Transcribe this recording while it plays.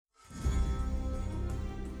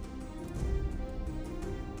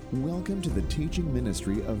Welcome to the teaching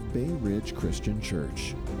ministry of Bay Ridge Christian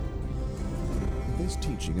Church. This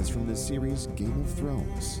teaching is from the series Game of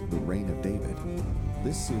Thrones, The Reign of David.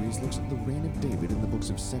 This series looks at the reign of David in the books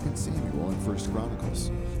of 2 Samuel and 1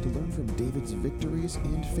 Chronicles to learn from David's victories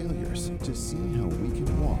and failures to see how we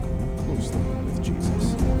can walk more closely with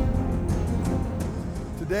Jesus.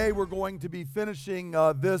 Today we're going to be finishing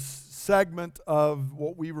this segment of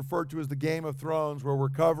what we refer to as the Game of Thrones, where we're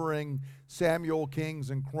covering Samuel, Kings,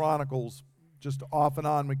 and Chronicles. Just off and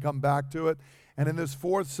on we come back to it. And in this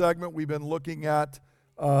fourth segment we've been looking at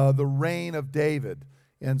the reign of David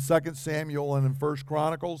in 2 Samuel and in 1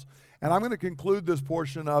 Chronicles. And I'm going to conclude this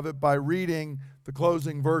portion of it by reading the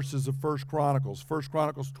closing verses of 1 Chronicles. 1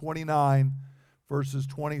 Chronicles 29, verses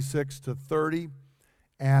 26 to 30.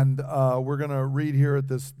 And we're going to read here at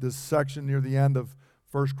this section near the end of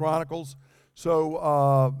 1 Chronicles.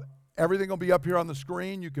 So everything will be up here on the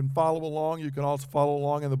screen. You can follow along. You can also follow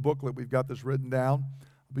along in the booklet. We've got this written down.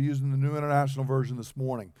 I'll be using the New International Version this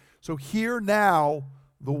morning. So hear now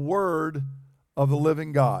the word of the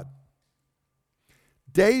living God.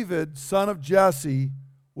 David, son of Jesse,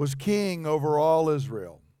 was king over all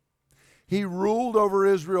Israel. He ruled over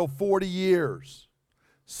Israel 40 years.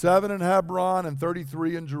 7 in Hebron and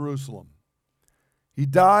 33 in Jerusalem. He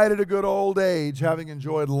died at a good old age, having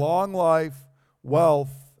enjoyed long life,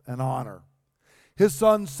 wealth, and honor. His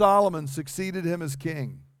son Solomon succeeded him as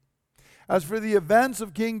king. As for the events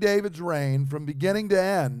of King David's reign, from beginning to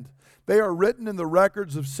end, they are written in the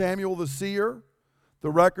records of Samuel the seer,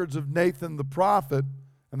 the records of Nathan the prophet,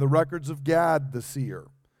 and the records of Gad the seer,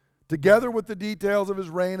 together with the details of his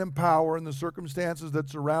reign and power and the circumstances that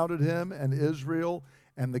surrounded him and Israel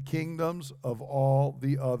and the kingdoms of all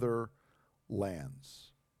the other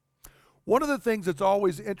lands. One of the things that's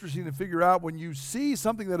always interesting to figure out when you see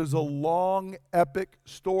something that is a long, epic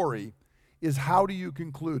story is how do you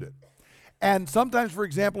conclude it? And sometimes, for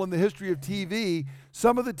example, in the history of TV,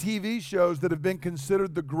 some of the TV shows that have been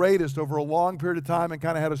considered the greatest over a long period of time and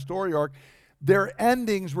kind of had a story arc, their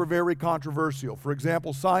endings were very controversial. For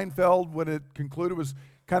example, Seinfeld, when it concluded, was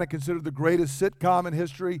kind of considered the greatest sitcom in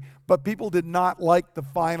history, but people did not like the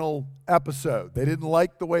final episode. They didn't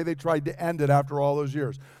like the way they tried to end it after all those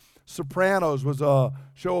years. Sopranos was a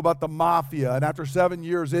show about the mafia, and after 7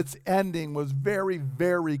 years, its ending was very,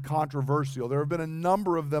 very controversial. There have been a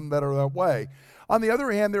number of them that are that way. On the other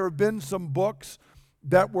hand, there have been some books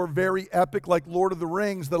that were very epic, like Lord of the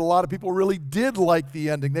Rings, that a lot of people really did like the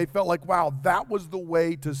ending. They felt like, wow, that was the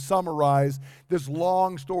way to summarize this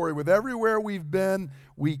long story. With everywhere we've been,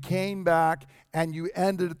 we came back, and you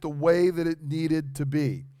ended it the way that it needed to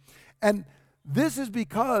be. And this is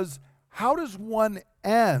because how does one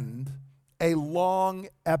end a long,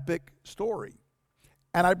 epic story?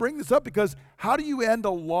 And I bring this up because how do you end a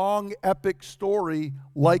long, epic story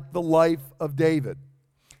like the life of David?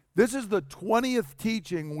 This is the 20th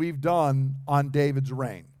teaching we've done on David's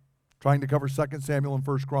reign, trying to cover 2 Samuel and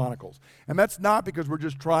 1 Chronicles. And that's not because we're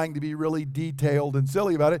just trying to be really detailed and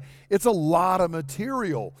silly about it. It's a lot of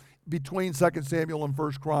material between 2 Samuel and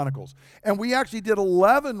 1 Chronicles. And we actually did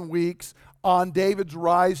 11 weeks on David's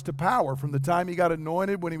rise to power, from the time he got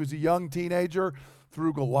anointed when he was a young teenager,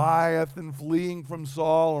 through Goliath and fleeing from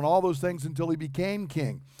Saul and all those things until he became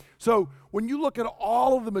king. So when you look at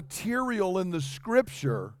all of the material in the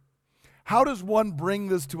Scripture, how does one bring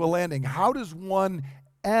this to a landing? How does one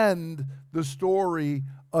end the story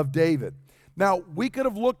of David? Now, we could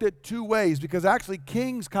have looked at two ways, because actually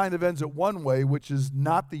Kings kind of ends at one way, which is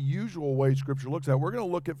not the usual way Scripture looks at. We're going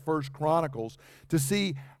to look at 1 Chronicles to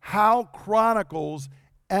see how Chronicles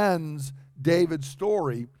ends David's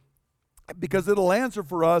story, because it'll answer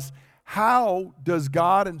for us, how does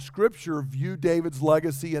God and Scripture view David's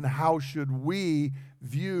legacy, and how should we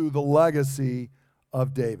view the legacy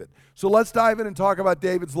of David? So let's dive in and talk about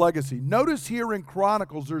David's legacy. Notice here in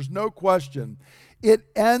Chronicles, there's no question, it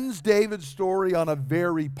ends David's story on a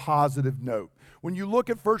very positive note. When you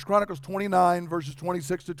look at 1 Chronicles 29, verses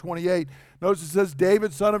 26 to 28, notice it says,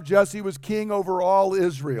 David, son of Jesse, was king over all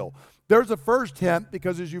Israel. There's a first hint,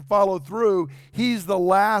 because as you follow through, he's the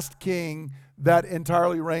last king that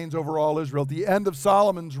entirely reigns over all Israel. At the end of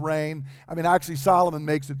Solomon's reign, actually Solomon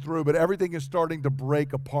makes it through, but everything is starting to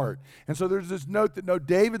break apart. And so there's this note that, no,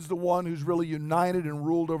 David's the one who's really united and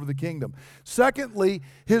ruled over the kingdom. Secondly,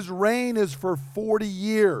 his reign is for 40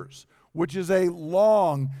 years, which is a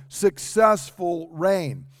long, successful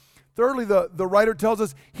reign. Thirdly, the writer tells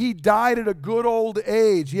us he died at a good old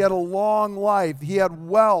age. He had a long life. He had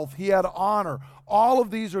wealth. He had honor. All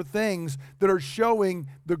of these are things that are showing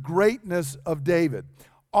the greatness of David.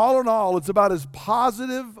 All in all, it's about as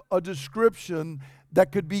positive a description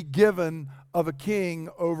that could be given of a king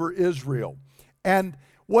over Israel. And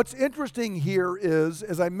what's interesting here is,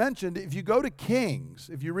 as I mentioned, if you go to Kings,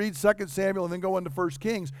 if you read 2 Samuel and then go into 1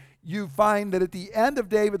 Kings, you find that at the end of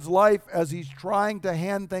David's life, as he's trying to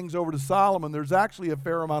hand things over to Solomon, there's actually a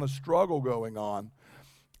fair amount of struggle going on.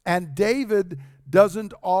 And David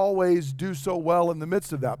doesn't always do so well in the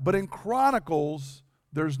midst of that. But in Chronicles,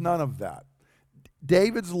 there's none of that.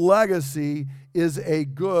 David's legacy is a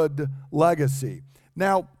good legacy.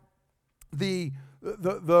 Now, the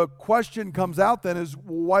question comes out then is,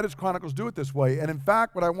 well, why does Chronicles do it this way? And in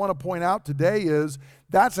fact, what I want to point out today is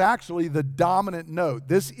that's actually the dominant note.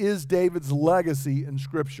 This is David's legacy in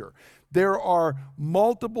Scripture. There are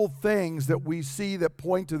multiple things that we see that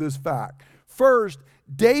point to this fact. First,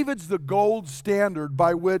 David's the gold standard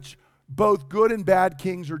by which both good and bad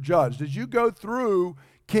kings are judged. As you go through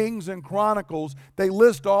Kings and Chronicles, they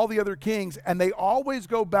list all the other kings, and they always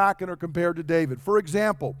go back and are compared to David. For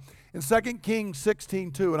example, in 2 Kings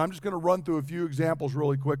 16:2, and I'm just going to run through a few examples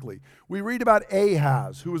really quickly. We read about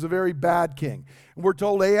Ahaz, who was a very bad king. And we're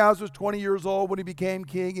told Ahaz was 20 years old when he became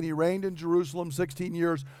king, and he reigned in Jerusalem 16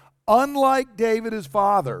 years. Unlike David, his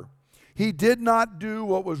father, he did not do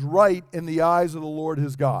what was right in the eyes of the Lord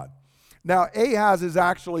his God. Now, Ahaz is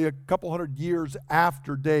actually a couple hundred years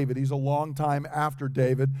after David. He's a long time after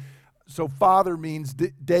David. So father means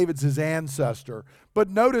David's his ancestor.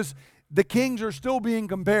 But notice, the kings are still being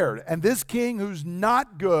compared. And this king who's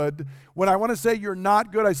not good, when I want to say you're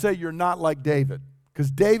not good, I say you're not like David.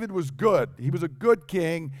 Because David was good. He was a good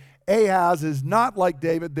king. Ahaz is not like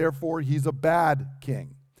David, therefore he's a bad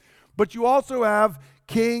king. But you also have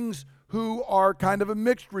kings who are kind of a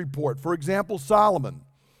mixed report. For example, Solomon.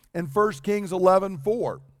 In 1 Kings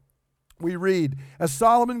 11:4, we read, as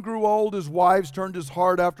Solomon grew old, his wives turned his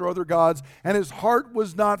heart after other gods, and his heart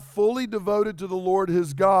was not fully devoted to the Lord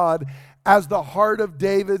his God, as the heart of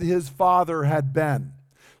David his father had been.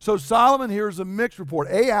 So Solomon here is a mixed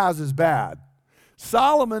report. Ahaz is bad.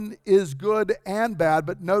 Solomon is good and bad,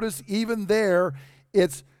 but notice even there,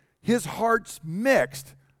 it's his heart's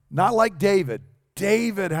mixed, not like David.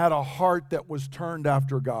 David had a heart that was turned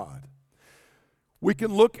after God. We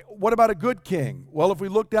can look, what about a good king? Well, if we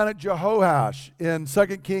look down at Jehoash in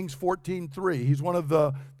 2 Kings 14:3, he's one of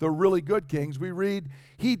the really good kings. We read,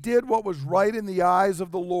 he did what was right in the eyes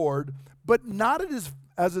of the Lord, but not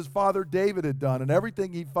as his father David had done. And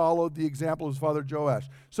everything he followed the example of his father Joash.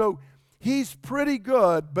 So he's pretty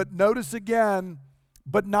good, but notice again,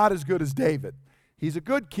 but not as good as David. He's a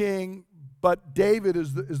good king, but David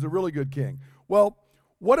is the really good king. Well,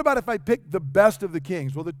 what about if I pick the best of the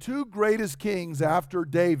kings? Well, the two greatest kings after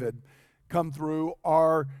David come through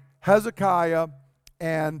are Hezekiah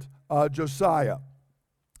and Josiah.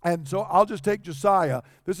 And so I'll just take Josiah.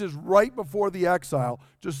 This is right before the exile.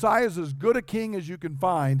 Josiah is as good a king as you can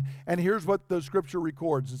find. And here's what the scripture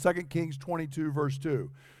records in 2 Kings 22, verse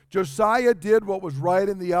 2. Josiah did what was right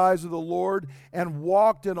in the eyes of the Lord and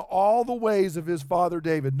walked in all the ways of his father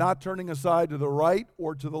David, not turning aside to the right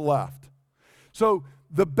or to the left. So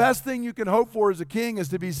the best thing you can hope for as a king is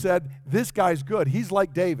to be said, this guy's good. He's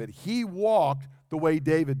like David. He walked the way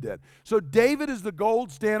David did. So David is the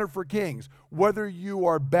gold standard for kings. Whether you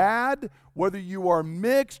are bad, whether you are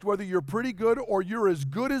mixed, whether you're pretty good, or you're as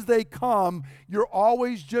good as they come, you're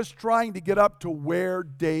always just trying to get up to where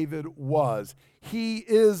David was. He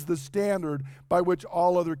is the standard by which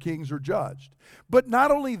all other kings are judged. But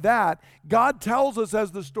not only that, God tells us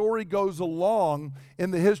as the story goes along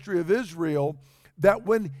in the history of Israel that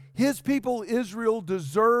when his people Israel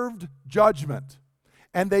deserved judgment,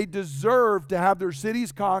 and they deserved to have their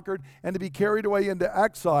cities conquered and to be carried away into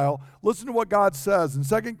exile, listen to what God says in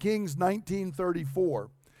 2 Kings 19:34.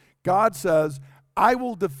 God says, I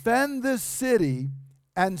will defend this city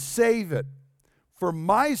and save it for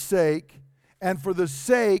my sake and for the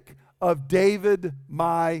sake of David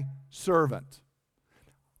my servant.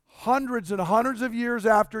 Hundreds and hundreds of years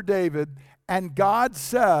after David, and God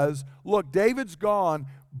says, look, David's gone,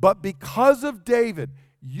 but because of David,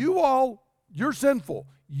 you're sinful.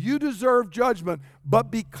 You deserve judgment,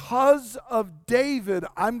 but because of David,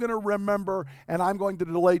 I'm going to remember and I'm going to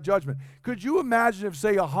delay judgment. Could you imagine if,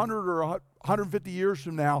 say, 100 or 150 years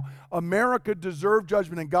from now, America deserved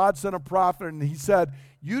judgment and God sent a prophet and he said,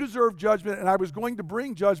 you deserve judgment and I was going to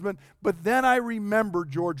bring judgment, but then I remembered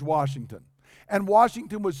George Washington. And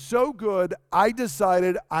Washington was so good, I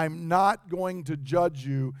decided I'm not going to judge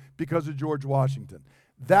you because of George Washington.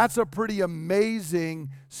 That's a pretty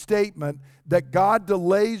amazing statement that God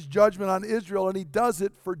delays judgment on Israel, and he does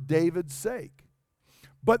it for David's sake.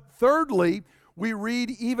 But thirdly, we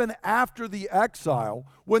read even after the exile,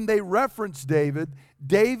 when they reference David,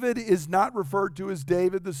 David is not referred to as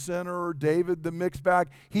David the sinner or David the mixed bag.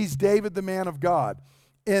 He's David the man of God.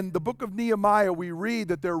 In the book of Nehemiah, we read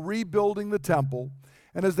that they're rebuilding the temple.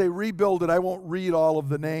 And as they rebuild it, I won't read all of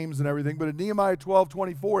the names and everything, but in Nehemiah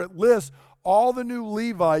 12:24, it lists all the new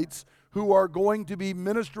Levites who are going to be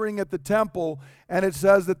ministering at the temple, and it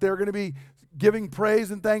says that they're going to be giving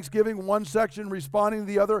praise and thanksgiving, one section responding to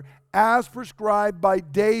the other, as prescribed by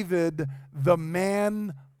David, the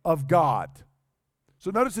man of God.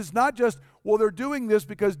 So notice it's not just, well, they're doing this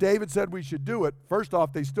because David said we should do it. First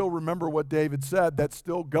off, they still remember what David said. That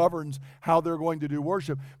still governs how they're going to do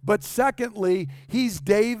worship. But secondly, he's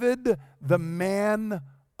David, the man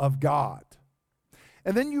of God.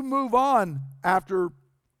 And then you move on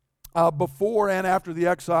before and after the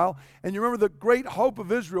exile, and you remember the great hope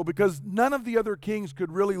of Israel, because none of the other kings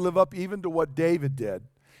could really live up even to what David did.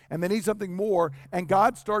 And they need something more, and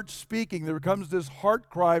God starts speaking. There comes this heart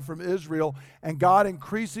cry from Israel, and God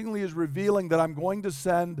increasingly is revealing that I'm going to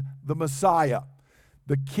send the Messiah.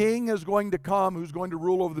 The king is going to come who's going to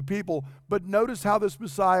rule over the people, but notice how this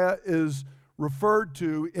Messiah is referred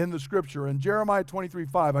to in the scripture. In Jeremiah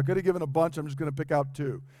 23:5, I could have given a bunch, I'm just going to pick out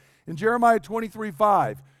two. In Jeremiah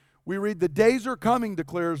 23:5, we read, "The days are coming,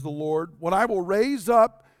 declares the Lord, when I will raise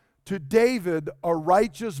up to David a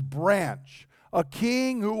righteous branch, a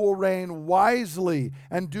king who will reign wisely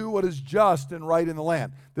and do what is just and right in the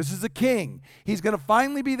land." This is a king. He's going to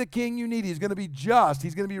finally be the king you need. He's going to be just.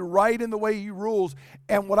 He's going to be right in the way he rules.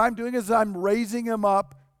 And what I'm doing is I'm raising him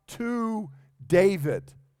up to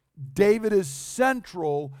David. David is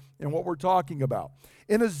central in what we're talking about.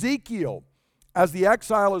 In Ezekiel, as the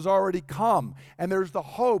exile has already come, and there's the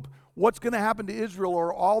hope, what's going to happen to Israel?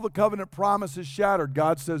 Are all the covenant promises shattered?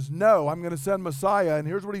 God says, no, I'm going to send Messiah. And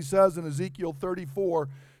here's what he says in Ezekiel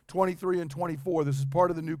 34:23 and 24. This is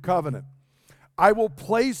part of the new covenant. "I will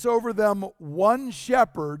place over them one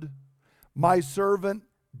shepherd, my servant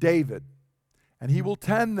David, and he will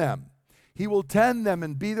tend them. He will tend them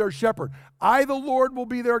and be their shepherd. I, the Lord, will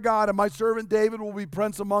be their God, and my servant David will be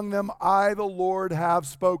prince among them. I, the Lord, have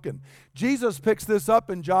spoken." Jesus picks this up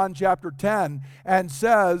in John chapter 10 and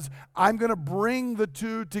says, I'm going to bring the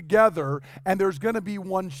two together, and there's going to be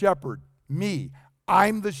one shepherd, me.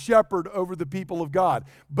 I'm the shepherd over the people of God.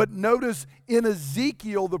 But notice in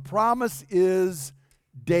Ezekiel, the promise is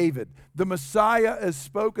David. The Messiah is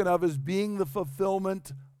spoken of as being the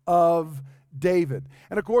fulfillment of David.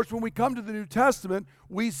 And of course, when we come to the New Testament,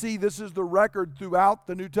 we see this is the record throughout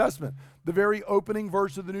the New Testament. The very opening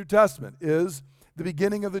verse of the New Testament is the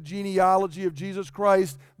beginning of the genealogy of Jesus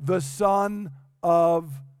Christ, the son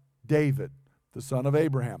of David, the son of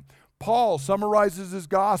Abraham. Paul summarizes his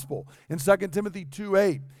gospel in 2 Timothy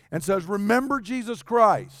 2:8 and says, "Remember Jesus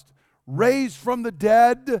Christ, raised from the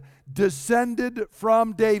dead, descended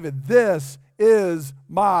from David. This is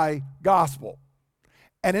my gospel."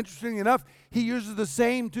 And interestingly enough, he uses the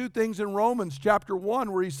same two things in Romans chapter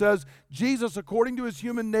 1, where he says, Jesus, according to his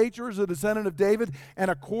human nature, is a descendant of David,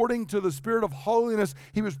 and according to the Spirit of holiness,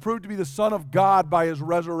 he was proved to be the Son of God by his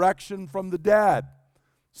resurrection from the dead.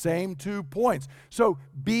 Same 2 points. So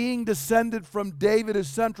being descended from David is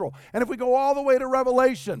central. And if we go all the way to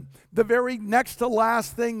Revelation, the very next to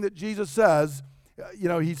last thing that Jesus says,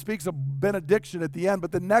 he speaks a benediction at the end,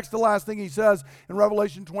 but the next to last thing he says in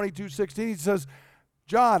Revelation 22:16, he says,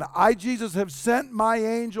 "John, I, Jesus, have sent my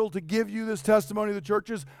angel to give you this testimony to the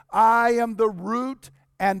churches. I am the root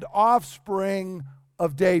and offspring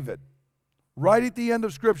of David." Right at the end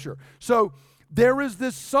of Scripture. So there is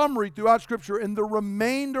this summary throughout Scripture. In the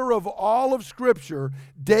remainder of all of Scripture,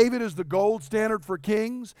 David is the gold standard for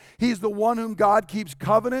kings. He's the one whom God keeps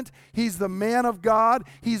covenant. He's the man of God.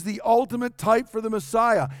 He's the ultimate type for the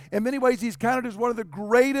Messiah. In many ways, he's counted as one of the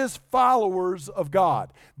greatest followers of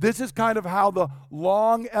God. This is kind of how the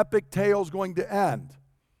long epic tale is going to end.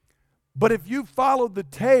 But if you followed the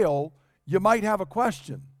tale, you might have a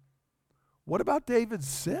question. What about David's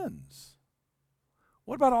sins?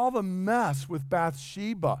 What about all the mess with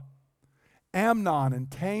Bathsheba, Amnon,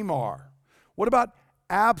 and Tamar? What about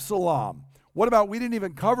Absalom? What about, we didn't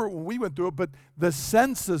even cover it when we went through it, but the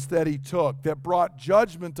census that he took that brought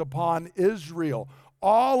judgment upon Israel?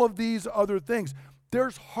 All of these other things.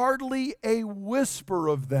 There's hardly a whisper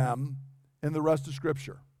of them in the rest of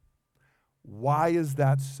Scripture. Why is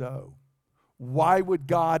that so? Why would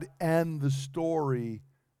God end the story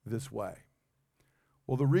this way?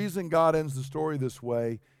 Well, the reason God ends the story this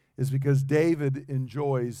way is because David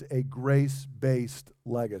enjoys a grace-based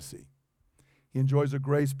legacy. He enjoys a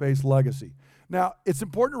grace-based legacy. Now, it's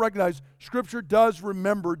important to recognize Scripture does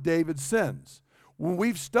remember David's sins. When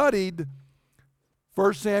we've studied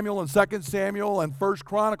 1 Samuel and 2 Samuel and 1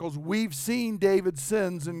 Chronicles, we've seen David's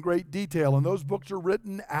sins in great detail. And those books are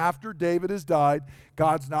written after David has died.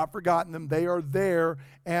 God's not forgotten them. They are there,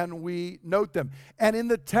 and we note them. And in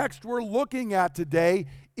the text we're looking at today,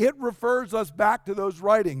 it refers us back to those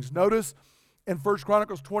writings. Notice in 1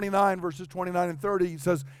 Chronicles 29, verses 29 and 30, he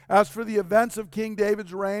says, "As for the events of King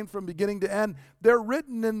David's reign from beginning to end, they're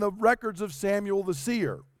written in the records of Samuel the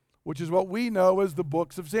seer," which is what we know as the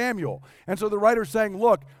books of Samuel. And so the writer's saying,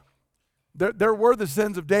 look, there were the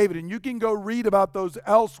sins of David, and you can go read about those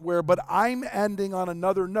elsewhere, but I'm ending on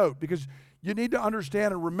another note, because you need to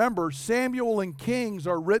understand and remember, Samuel and Kings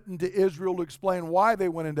are written to Israel to explain why they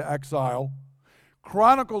went into exile.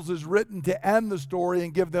 Chronicles is written to end the story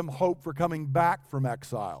and give them hope for coming back from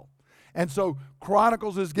exile. And so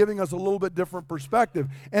Chronicles is giving us a little bit different perspective.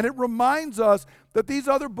 And it reminds us that these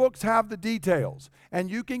other books have the details.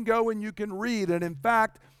 And you can go and you can read. And in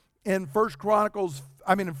fact, in 1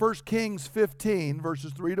 Kings 15,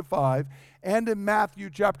 verses 3 to 5, and in Matthew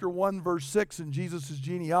chapter 1, verse 6, in Jesus'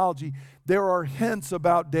 genealogy, there are hints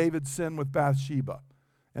about David's sin with Bathsheba.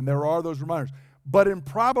 And there are those reminders. But in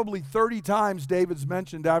probably 30 times David's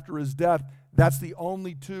mentioned after his death, that's the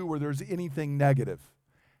only two where there's anything negative.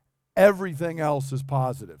 Everything else is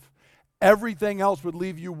positive. Everything else would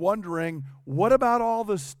leave you wondering, what about all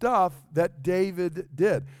the stuff that David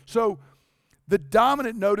did? So the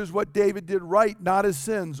dominant note is what David did right, not his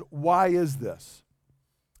sins. Why is this?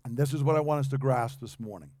 And this is what I want us to grasp this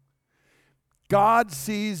morning. God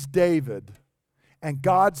sees David, and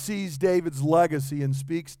God sees David's legacy and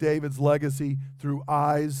speaks David's legacy through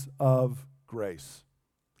eyes of grace.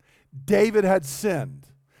 David had sinned.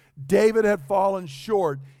 David had fallen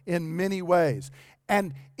short in many ways.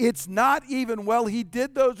 And it's not even, well, he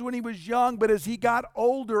did those when he was young, but as he got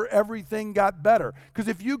older, everything got better. Because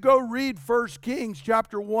if you go read 1 Kings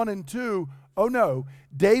chapter 1 and 2, oh no,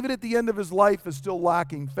 David at the end of his life is still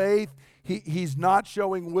lacking faith. He's not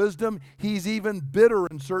showing wisdom. He's even bitter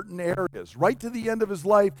in certain areas. Right to the end of his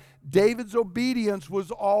life, David's obedience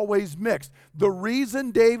was always mixed. The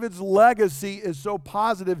reason David's legacy is so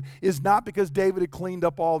positive is not because David had cleaned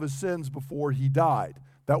up all of his sins before he died.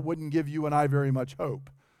 That wouldn't give you and I very much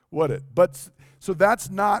hope, would it? But so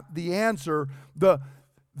that's not the answer. The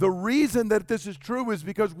reason that this is true is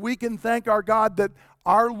because we can thank our God that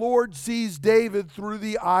our Lord sees David through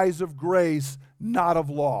the eyes of grace, not of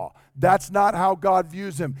law. That's not how God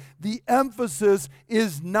views him. The emphasis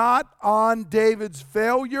is not on David's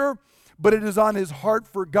failure, but it is on his heart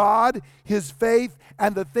for God, his faith,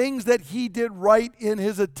 and the things that he did right in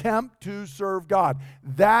his attempt to serve God.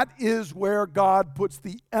 That is where God puts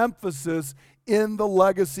the emphasis in the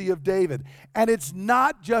legacy of David. And it's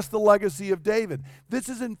not just the legacy of David. This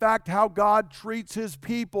is in fact how God treats his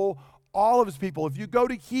people, all of his people. If you go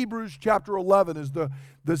to Hebrews chapter 11 is the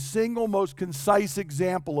single most concise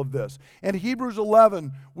example of this. In Hebrews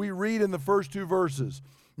 11, we read in the first two verses,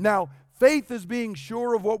 "Now, faith is being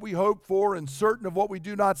sure of what we hope for and certain of what we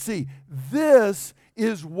do not see. This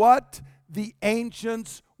is what the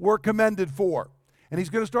ancients were commended for." And he's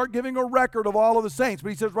going to start giving a record of all of the saints. But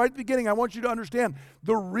he says right at the beginning, I want you to understand,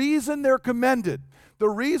 the reason they're commended, the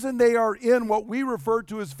reason they are in what we refer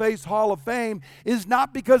to as Faith's Hall of Fame is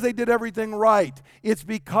not because they did everything right. It's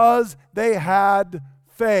because they had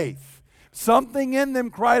faith. Something in them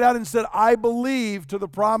cried out and said, I believe to the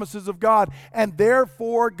promises of God, and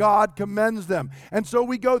therefore God commends them. And so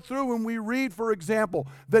we go through and we read, for example,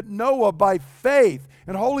 that Noah, by faith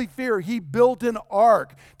and holy fear, he built an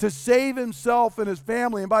ark to save himself and his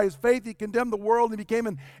family, and by his faith he condemned the world and became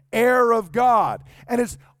an heir of God. And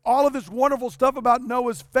it's all of this wonderful stuff about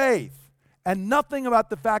Noah's faith, and nothing about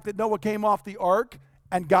the fact that Noah came off the ark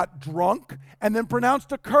and got drunk and then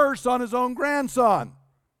pronounced a curse on his own grandson.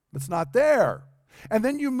 It's not there. And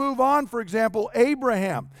then you move on, for example,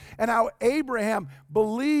 Abraham, and how Abraham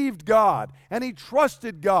believed God, and he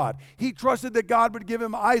trusted God. He trusted that God would give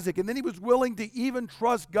him Isaac, and then he was willing to even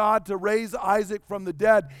trust God to raise Isaac from the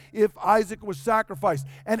dead if Isaac was sacrificed.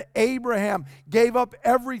 And Abraham gave up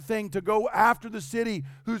everything to go after the city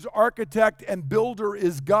whose architect and builder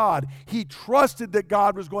is God. He trusted that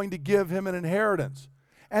God was going to give him an inheritance.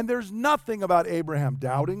 And there's nothing about Abraham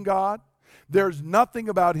doubting God. There's nothing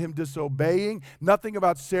about him disobeying, nothing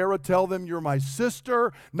about Sarah, tell them you're my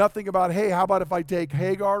sister, nothing about, hey, how about if I take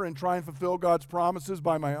Hagar and try and fulfill God's promises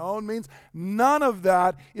by my own means? None of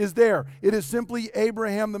that is there. It is simply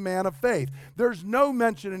Abraham, the man of faith. There's no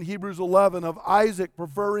mention in Hebrews 11 of Isaac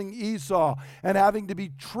preferring Esau and having to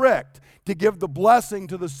be tricked to give the blessing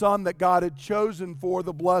to the son that God had chosen for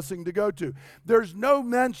the blessing to go to. There's no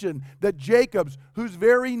mention that Jacob's, whose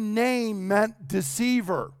very name meant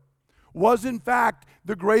deceiver, was in fact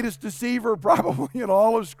the greatest deceiver probably in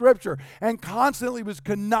all of Scripture and constantly was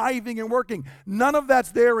conniving and working. None of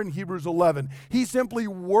that's there in Hebrews 11. He simply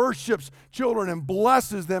worships children and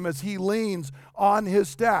blesses them as he leans on his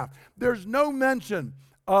staff. There's no mention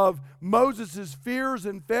of Moses' fears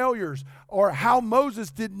and failures or how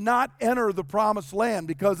Moses did not enter the promised land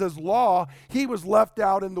because as law, he was left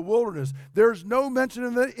out in the wilderness. There's no mention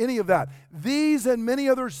of any of that. These and many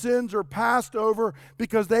other sins are passed over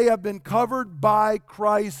because they have been covered by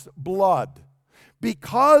Christ's blood.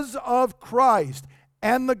 Because of Christ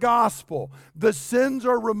and the gospel, the sins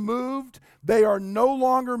are removed. They are no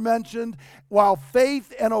longer mentioned, while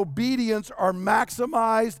faith and obedience are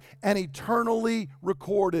maximized and eternally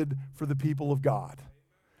recorded for the people of God.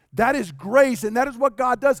 That is grace, and that is what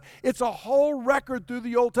God does. It's a whole record through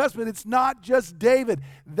the Old Testament. It's not just David.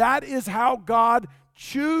 That is how God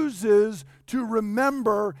chooses to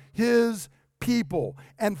remember his people.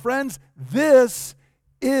 And friends, this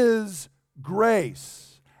is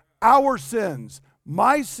grace. Our sins,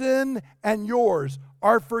 my sin and yours,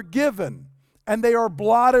 are forgiven and they are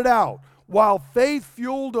blotted out, while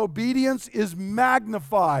faith-fueled obedience is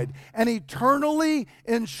magnified and eternally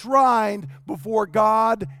enshrined before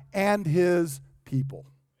God and his people.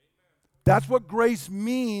 That's what grace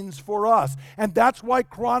means for us. And that's why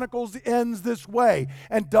Chronicles ends this way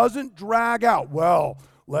and doesn't drag out. Well,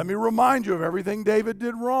 let me remind you of everything David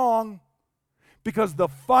did wrong. Because the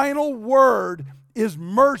final word is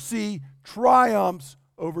mercy triumphs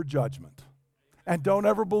over judgment. And don't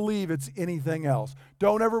ever believe it's anything else.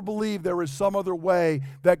 Don't ever believe there is some other way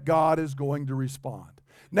that God is going to respond.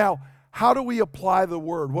 Now, how do we apply the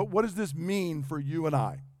word? What does this mean for you and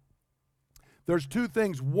I? There's two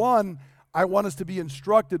things. One, I want us to be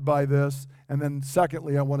instructed by this, and then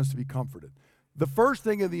secondly, I want us to be comforted. The first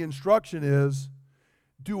thing in the instruction is,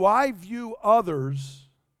 do I view others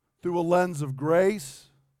through a lens of grace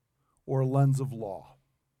or a lens of law?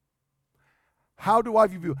 How do I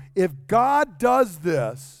view? If God does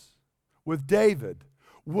this with David,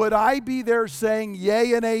 would I be there saying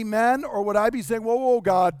yay and amen, or would I be saying, whoa,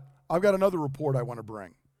 God, I've got another report I want to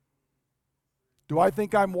bring? Do I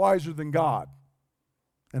think I'm wiser than God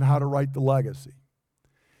and how to write the legacy?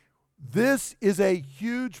 This is a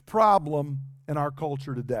huge problem in our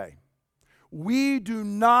culture today. We do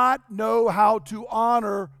not know how to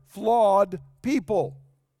honor flawed people.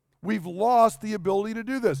 We've lost the ability to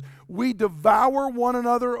do this. We devour one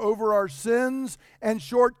another over our sins and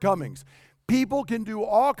shortcomings. People can do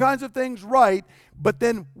all kinds of things right, but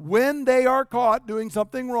then when they are caught doing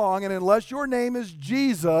something wrong, and unless your name is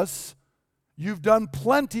Jesus, you've done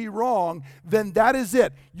plenty wrong, then that is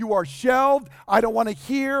it. You are shelved. I don't want to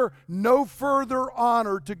hear. No further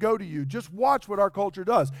honor to go to you. Just watch what our culture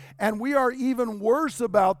does. And we are even worse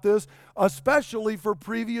about this, especially for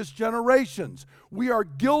previous generations. We are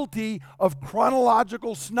guilty of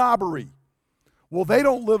chronological snobbery. Well, they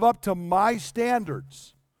don't live up to my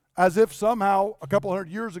standards, as if somehow a couple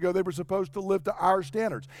hundred years ago they were supposed to live to our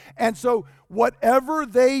standards. And so whatever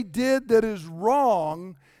they did that is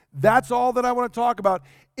wrong, that's all that I want to talk about.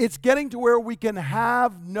 It's getting to where we can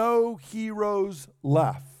have no heroes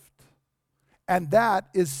left. And that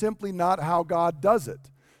is simply not how God does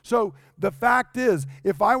it. So the fact is,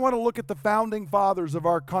 if I want to look at the founding fathers of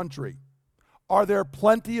our country, are there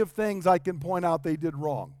plenty of things I can point out they did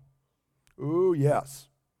wrong? Ooh, yes.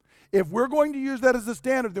 If we're going to use that as a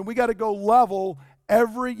standard, then we got to go level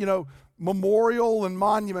every, memorial and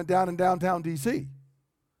monument down in downtown D.C.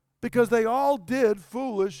 Because they all did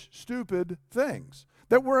foolish, stupid things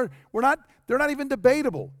that they're not even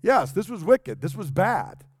debatable. Yes, this was wicked, this was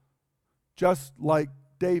bad, just like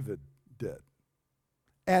David did.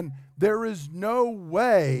 And there is no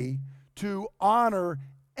way to honor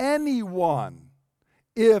anyone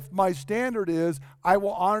if my standard is, I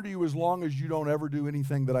will honor you as long as you don't ever do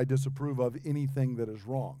anything that I disapprove of, anything that is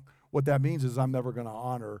wrong. What that means is I'm never going to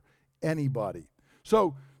honor anybody.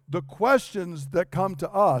 So the questions that come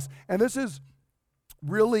to us, and this is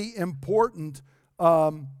really important,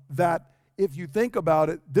 that if you think about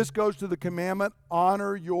it, this goes to the commandment,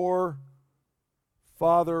 honor your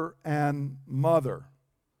father and mother.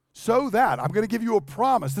 So that, I'm going to give you a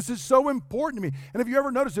promise. This is so important to me. And if you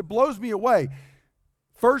ever notice, it blows me away.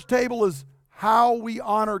 First table is how we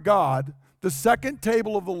honor God. The second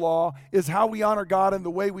table of the law is how we honor God and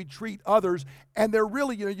the way we treat others. And they're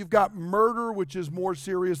really, you've got murder, which is more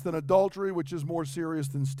serious than adultery, which is more serious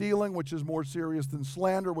than stealing, which is more serious than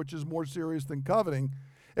slander, which is more serious than coveting.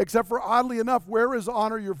 Except for, oddly enough, where is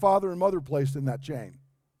honor your father and mother placed in that chain?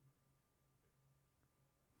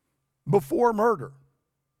 Before murder.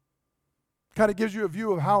 Kind of gives you a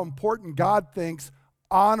view of how important God thinks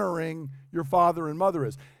honoring your father and mother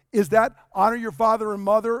is. Is that honor your father and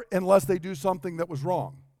mother unless they do something that was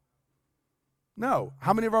wrong? No.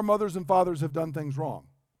 How many of our mothers and fathers have done things wrong?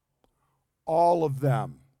 All of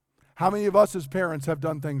them. How many of us as parents have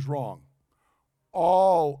done things wrong?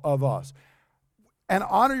 All of us. And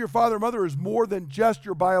honor your father and mother is more than just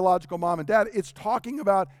your biological mom and dad. It's talking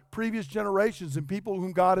about previous generations and people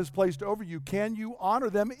whom God has placed over you. Can you honor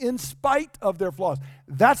them in spite of their flaws?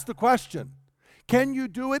 That's the question. Can you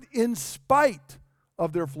do it in spite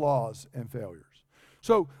of their flaws and failures?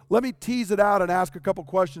 So let me tease it out and ask a couple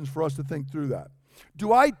questions for us to think through that.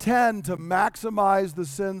 Do I tend to maximize the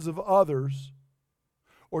sins of others,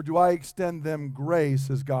 or do I extend them grace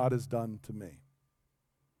as God has done to me?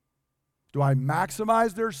 Do I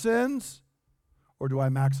maximize their sins, or do I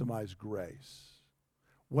maximize grace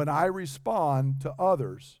when I respond to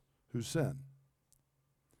others who sin?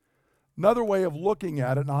 Another way of looking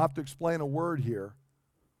at it, and I'll have to explain a word here,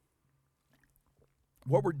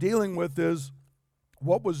 what we're dealing with is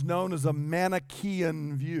what was known as a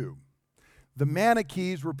Manichaean view. The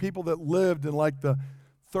Manichees were people that lived in like the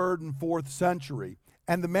 3rd and 4th century.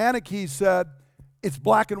 And the Manichees said, it's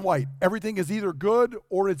black and white. Everything is either good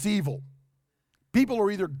or it's evil. People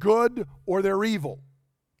are either good or they're evil.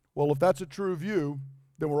 Well, if that's a true view,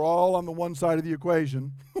 then we're all on the one side of the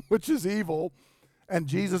equation, which is evil, and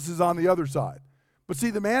Jesus is on the other side. But see,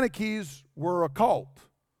 the Manichees were a cult.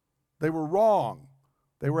 They were wrong.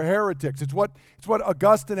 They were heretics. It's what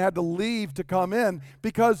Augustine had to leave to come in,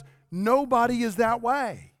 because nobody is that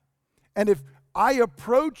way. And if I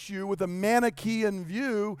approach you with a Manichaean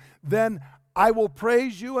view, then I will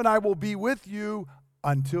praise you and I will be with you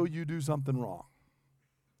until you do something wrong.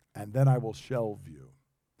 And then I will shelve you.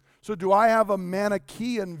 So do I have a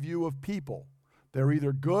Manichaean view of people? They're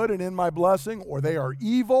either good and in my blessing, or they are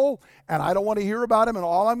evil and I don't want to hear about them, and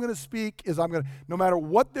all I'm going to speak is no matter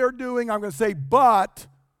what they're doing, I'm going to say, but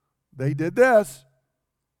they did this.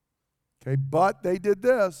 Okay, but they did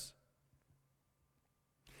this.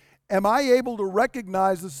 Am I able to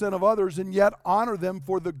recognize the sin of others and yet honor them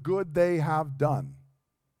for the good they have done?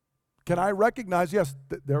 Can I recognize, yes,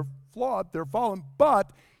 they're flawed, they're fallen,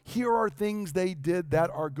 but here are things they did that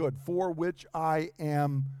are good, for which I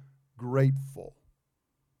am grateful?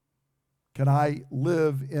 Can I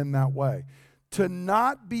live in that way? To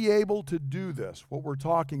not be able to do this, what we're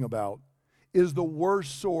talking about, is the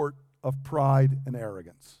worst sort of pride and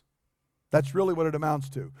arrogance. That's really what it amounts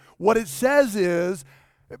to. What it says is,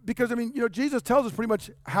 because, Jesus tells us pretty much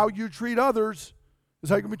how you treat others is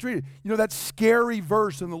how you can be treated. That scary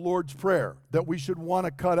verse in the Lord's Prayer that we should want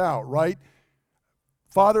to cut out, right?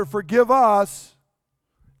 Father, forgive us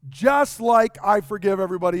just like I forgive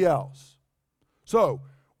everybody else. So,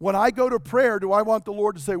 when I go to prayer, do I want the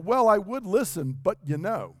Lord to say, well, I would listen, but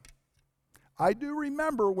I do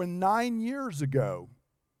remember when 9 years ago,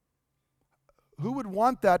 who would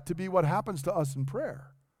want that to be what happens to us in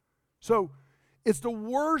prayer? So, it's the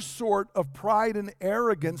worst sort of pride and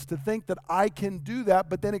arrogance to think that I can do that,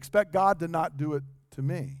 but then expect God to not do it to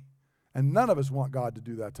me. And none of us want God to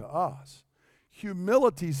do that to us.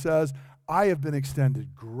 Humility says, I have been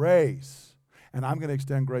extended grace, and I'm going to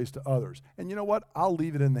extend grace to others. And you know what? I'll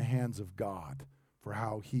leave it in the hands of God for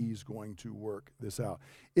how He's going to work this out.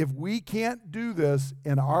 If we can't do this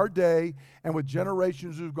in our day and with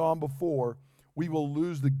generations who've gone before, we will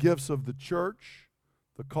lose the gifts of the church,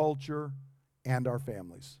 the culture, and our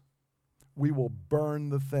families. We will burn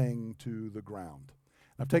the thing to the ground.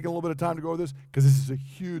 I've taken a little bit of time to go over this because this is a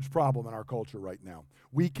huge problem in our culture right now.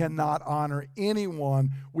 We cannot honor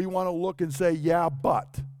anyone. We want to look and say, yeah,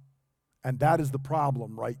 but. And that is the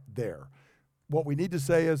problem right there. What we need to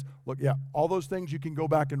say is, look, yeah, all those things you can go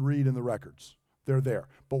back and read in the records. They're there.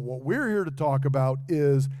 But what we're here to talk about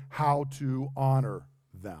is how to honor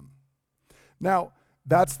them. Now,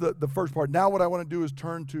 that's the first part. Now what I want to do is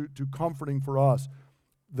turn to comforting for us.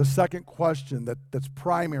 The second question that's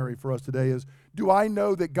primary for us today is, do I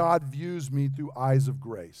know that God views me through eyes of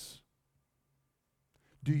grace?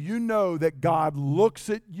 Do you know that God looks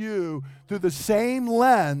at you through the same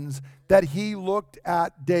lens that He looked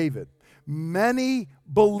at David? Many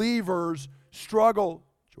believers struggle,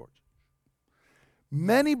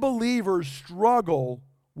 many believers struggle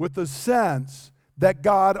with the sense that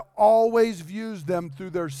God always views them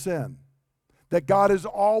through their sin, that God is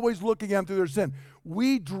always looking at them through their sin.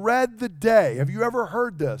 We dread the day. Have you ever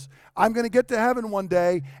heard this? I'm going to get to heaven one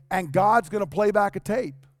day, and God's going to play back a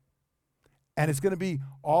tape. And it's going to be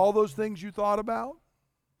all those things you thought about,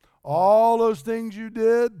 all those things you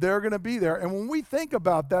did, they're going to be there. And when we think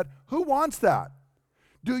about that, who wants that?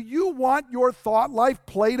 Do you want your thought life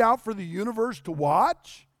played out for the universe to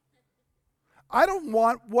watch? I don't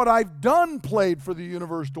want what I've done played for the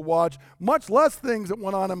universe to watch, much less things that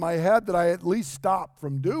went on in my head that I at least stopped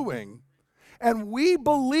from doing. And we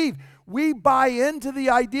buy into the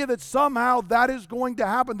idea that somehow that is going to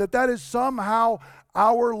happen, that is somehow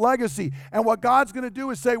our legacy. And what God's going to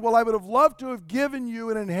do is say, well, I would have loved to have given you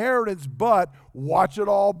an inheritance, but watch it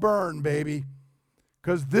all burn, baby.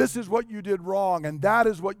 Because this is what you did wrong, and that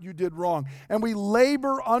is what you did wrong. And we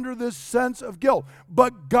labor under this sense of guilt.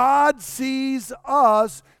 But God sees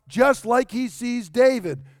us just like he sees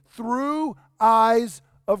David, through eyes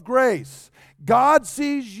of grace. God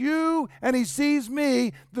sees you and he sees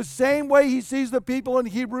me the same way he sees the people in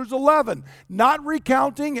Hebrews 11. Not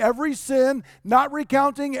recounting every sin, not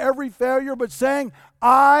recounting every failure, but saying,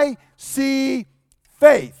 I see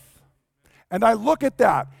faith. And I look at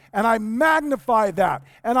that, and I magnify that,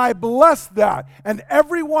 and I bless that, and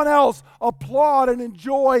everyone else applaud and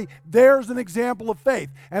enjoy. There's an example of faith.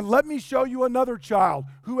 And let me show you another child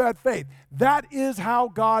who had faith. That is how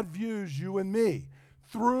God views you and me,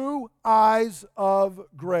 through eyes of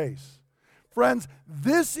grace. Friends,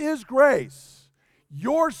 this is grace.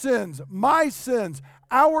 Your sins, my sins,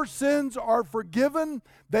 our sins are forgiven.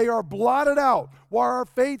 They are blotted out, while our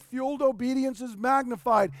faith-fueled obedience is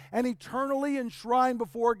magnified and eternally enshrined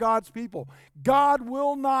before God's people. God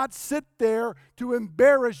will not sit there to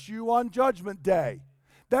embarrass you on Judgment Day.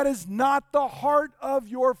 That is not the heart of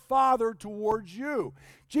your Father towards you.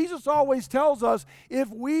 Jesus always tells us, if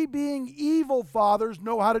we being evil fathers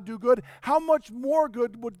know how to do good, how much more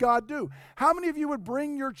good would God do? How many of you would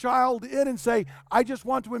bring your child in and say, I just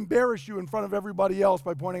want to embarrass you in front of everybody else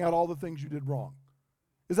by pointing out all the things you did wrong?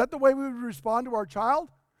 Is that the way we would respond to our child?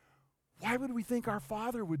 Why would we think our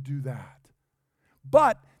Father would do that?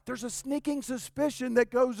 But there's a sneaking suspicion that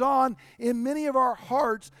goes on in many of our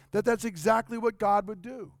hearts that that's exactly what God would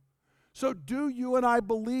do. So do you and I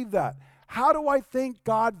believe that? How do I think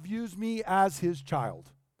God views me as his child?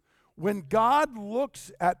 When God looks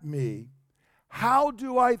at me, how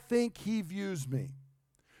do I think he views me?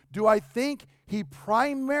 Do I think he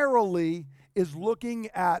primarily is looking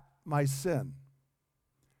at my sin,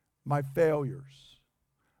 my failures,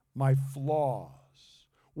 my flaws,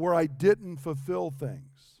 where I didn't fulfill things?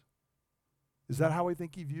 Is that how I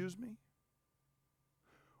think he views me?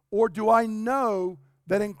 Or do I know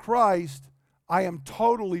that in Christ I am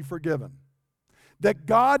totally forgiven? That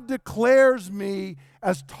God declares me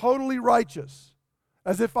as totally righteous,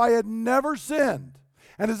 as if I had never sinned,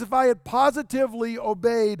 and as if I had positively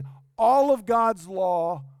obeyed all of God's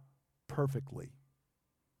law perfectly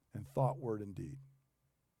in thought, word, and deed.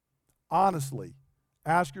 Honestly,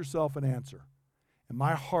 ask yourself an answer. In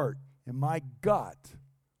my heart, in my gut,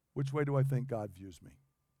 which way do I think God views me?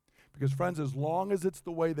 Because friends, as long as it's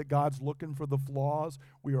the way that God's looking for the flaws,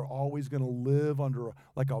 we are always going to live under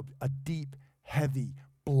a deep, heavy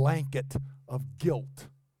blanket of guilt.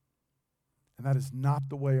 And that is not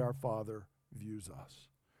the way our Father views us.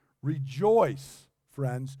 Rejoice,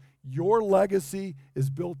 friends. Your legacy is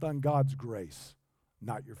built on God's grace,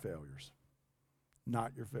 not your failures.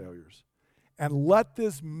 Not your failures. And let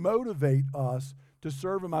this motivate us to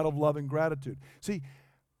serve him out of love and gratitude. See,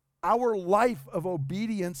 our life of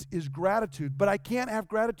obedience is gratitude, but I can't have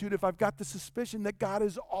gratitude if I've got the suspicion that God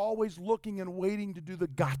is always looking and waiting to do the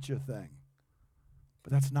gotcha thing.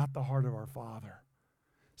 But that's not the heart of our Father.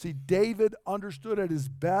 See, David understood at his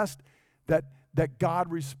best that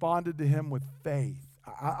God responded to him with faith,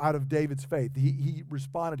 out of David's faith. He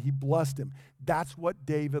responded, he blessed him. That's what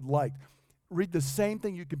David liked. Read the same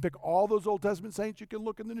thing. You can pick all those Old Testament saints. You can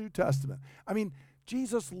look in the New Testament. I mean,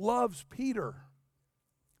 Jesus loves Peter.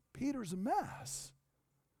 Peter's a mess.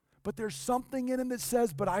 But there's something in him that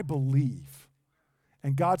says, but I believe.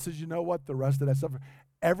 And God says, you know what? The rest of that stuff,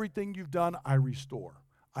 everything you've done, I restore.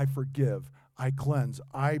 I forgive. I cleanse.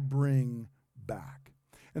 I bring back.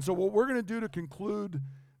 And so what we're going to do to conclude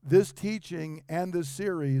this teaching and this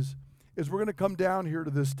series is we're going to come down here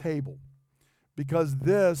to this table, because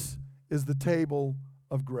this is the table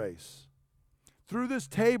of grace. Through this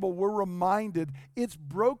table, we're reminded it's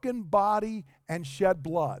broken body and shed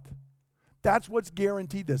blood. That's what's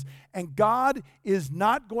guaranteed this. And God is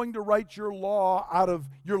not going to write your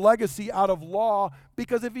legacy out of law,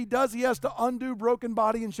 because if he does, he has to undo broken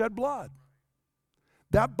body and shed blood.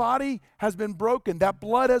 That body has been broken. That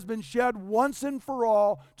blood has been shed once and for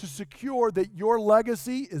all to secure that your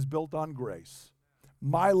legacy is built on grace.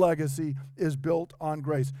 My legacy is built on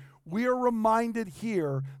grace. We are reminded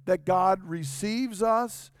here that God receives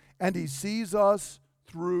us and he sees us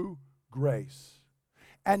through grace.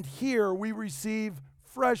 And here we receive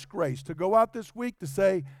fresh grace to go out this week to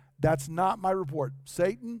say, that's not my report.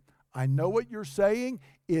 Satan, I know what you're saying.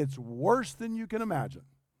 It's worse than you can imagine.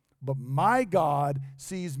 But my God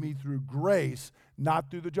sees me through grace,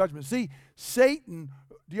 not through the judgment. See, Satan,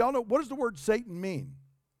 do y'all know, what does the word Satan mean?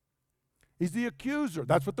 He's the accuser.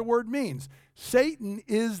 That's what the word means. Satan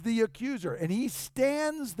is the accuser, and he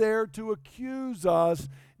stands there to accuse us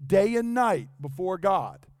day and night before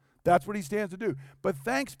God. That's what he stands to do. But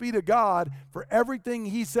thanks be to God for everything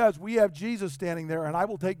he says. We have Jesus standing there, and I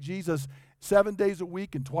will take Jesus 7 days a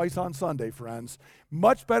week and twice on Sunday, friends.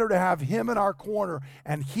 Much better to have him in our corner,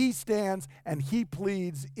 and he stands and he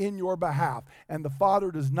pleads in your behalf. And the Father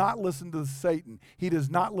does not listen to Satan. He does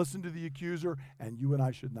not listen to the accuser, and you and I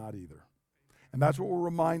should not either. And that's what we're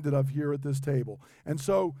reminded of here at this table. And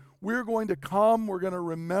so we're going to come, we're going to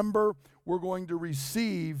remember, we're going to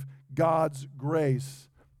receive God's grace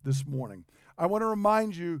this morning. I want to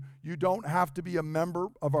remind you, you don't have to be a member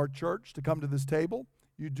of our church to come to this table.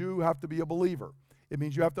 You do have to be a believer. It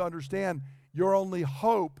means you have to understand your only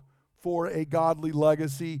hope for a godly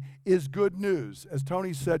legacy is good news. As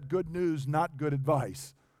Tony said, good news, not good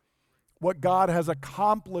advice. What God has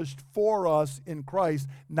accomplished for us in Christ,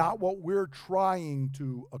 not what we're trying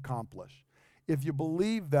to accomplish. If you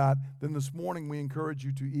believe that, then this morning we encourage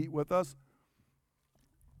you to eat with us.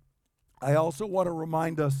 I also want to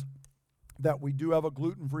remind us that we do have a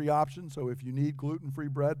gluten-free option, so if you need gluten-free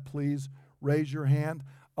bread, please raise your hand.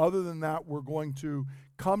 Other than that, we're going to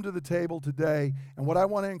come to the table today, and what I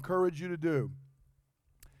want to encourage you to do,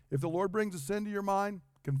 if the Lord brings a sin to your mind,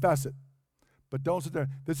 confess it. But don't sit there.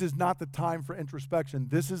 This is not the time for introspection.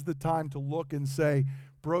 This is the time to look and say,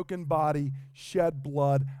 broken body, shed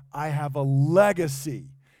blood, I have a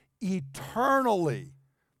legacy eternally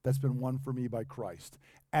that's been won for me by Christ.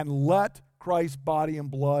 And let Christ's body and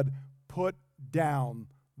blood put down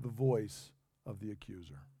the voice of the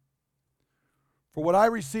accuser. For what I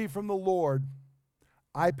received from the Lord,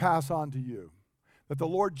 I pass on to you. That the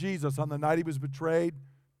Lord Jesus, on the night he was betrayed,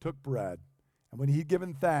 took bread. And when he'd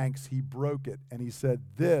given thanks, he broke it. And he said,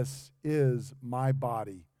 this is my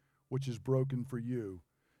body, which is broken for you.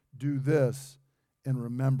 Do this in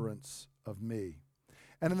remembrance of me.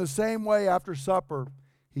 And in the same way, after supper,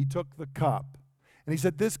 he took the cup. And he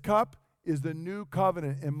said, this cup is the new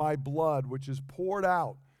covenant in my blood, which is poured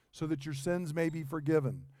out so that your sins may be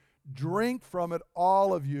forgiven. Drink from it,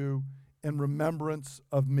 all of you, in remembrance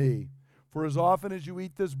of me. For as often as you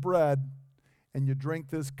eat this bread and you drink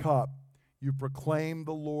this cup, you proclaim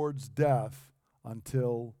the Lord's death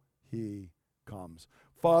until he comes.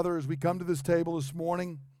 Father, as we come to this table this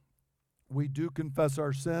morning, we do confess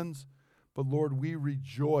our sins, but Lord, we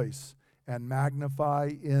rejoice and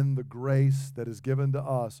magnify in the grace that is given to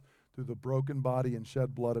us through the broken body and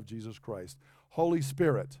shed blood of Jesus Christ. Holy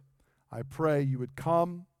Spirit, I pray you would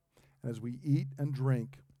come, and as we eat and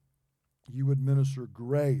drink, you would minister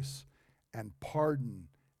grace and pardon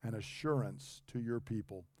and assurance to your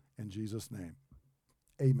people. In Jesus' name,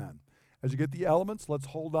 amen. As you get the elements, let's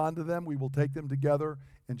hold on to them. We will take them together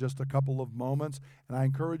in just a couple of moments. And I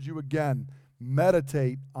encourage you again,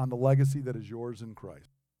 meditate on the legacy that is yours in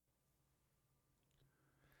Christ.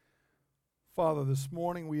 Father, this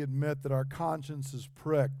morning we admit that our conscience is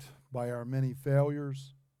pricked by our many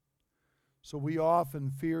failures. So we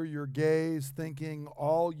often fear your gaze, thinking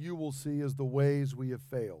all you will see is the ways we have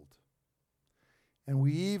failed. And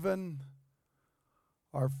we even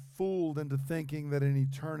are fooled into thinking that in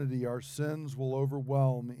eternity our sins will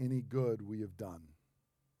overwhelm any good we have done.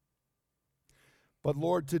 But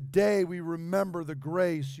Lord, today we remember the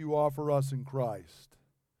grace you offer us in Christ.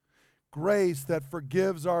 Grace that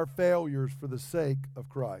forgives our failures for the sake of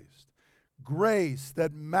Christ. Grace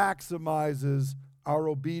that maximizes our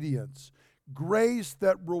obedience. Grace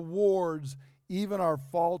that rewards even our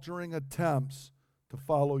faltering attempts to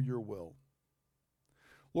follow your will.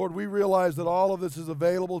 Lord, we realize that all of this is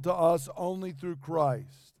available to us only through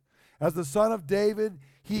Christ. As the Son of David,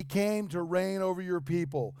 he came to reign over your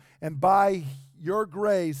people. And by your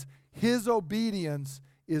grace, his obedience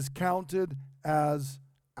is counted as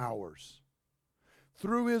ours.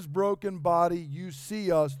 Through his broken body, you see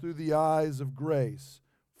us through the eyes of grace,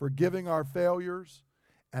 forgiving our failures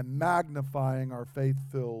and magnifying our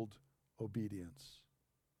faith-filled obedience.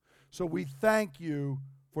 So we thank you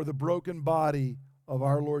for the broken body of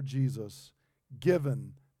our Lord Jesus,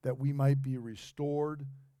 given that we might be restored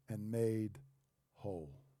and made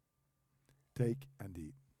whole. Take and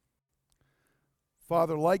eat.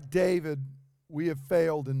 Father, like David, we have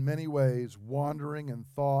failed in many ways, wandering in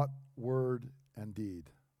thought, word, and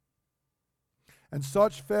deed. And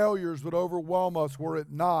such failures would overwhelm us were it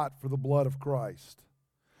not for the blood of Christ.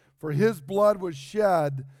 For his blood was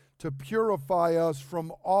shed to purify us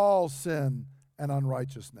from all sin and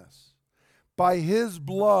unrighteousness. By his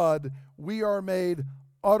blood we are made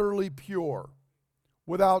utterly pure,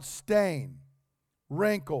 without stain,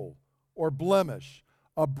 wrinkle, or blemish,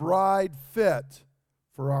 a bride fit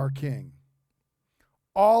for our King.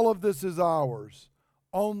 All of this is ours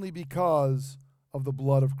only because of the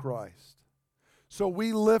blood of Christ. So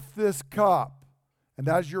we lift this cup, and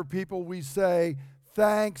as your people we say,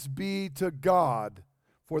 thanks be to God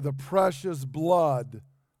for the precious blood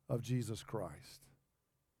of Jesus Christ.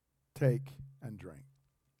 Take and drink.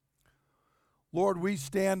 Lord, we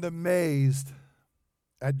stand amazed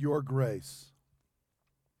at your grace.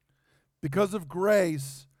 Because of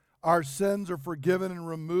grace, our sins are forgiven and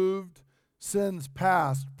removed, sins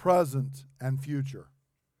past, present, and future.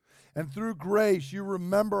 And through grace, you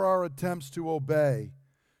remember our attempts to obey,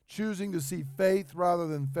 choosing to see faith rather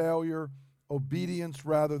than failure, obedience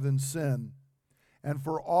rather than sin. And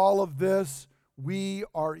for all of this, we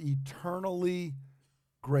are eternally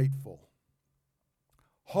grateful.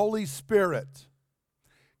 Holy Spirit,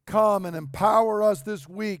 come and empower us this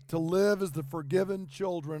week to live as the forgiven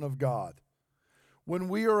children of God. When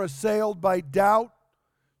we are assailed by doubt,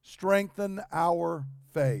 strengthen our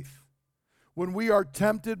faith. When we are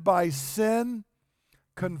tempted by sin,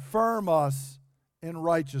 confirm us in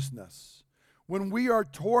righteousness. When we are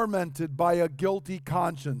tormented by a guilty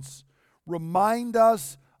conscience, remind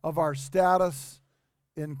us of our status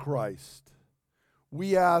in Christ.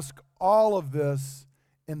 We ask all of this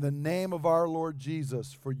in the name of our Lord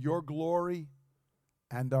Jesus for your glory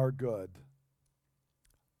and our good.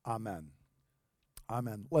 Amen.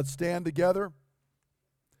 Amen. Let's stand together.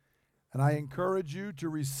 And I encourage you to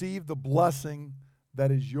receive the blessing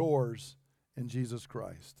that is yours in Jesus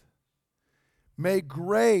Christ. May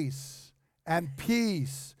grace and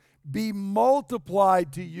peace be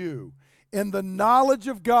multiplied to you in the knowledge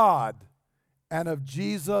of God and of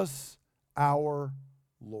Jesus our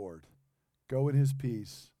Lord. Go in his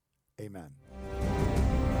peace. Amen.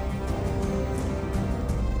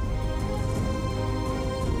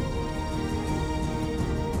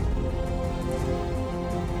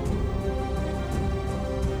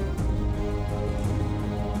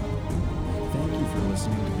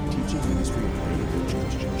 Listening to the teaching ministry of Bay Ridge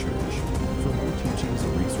Christian Church. For more teachings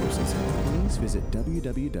and resources, please visit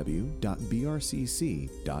www.brcc.church.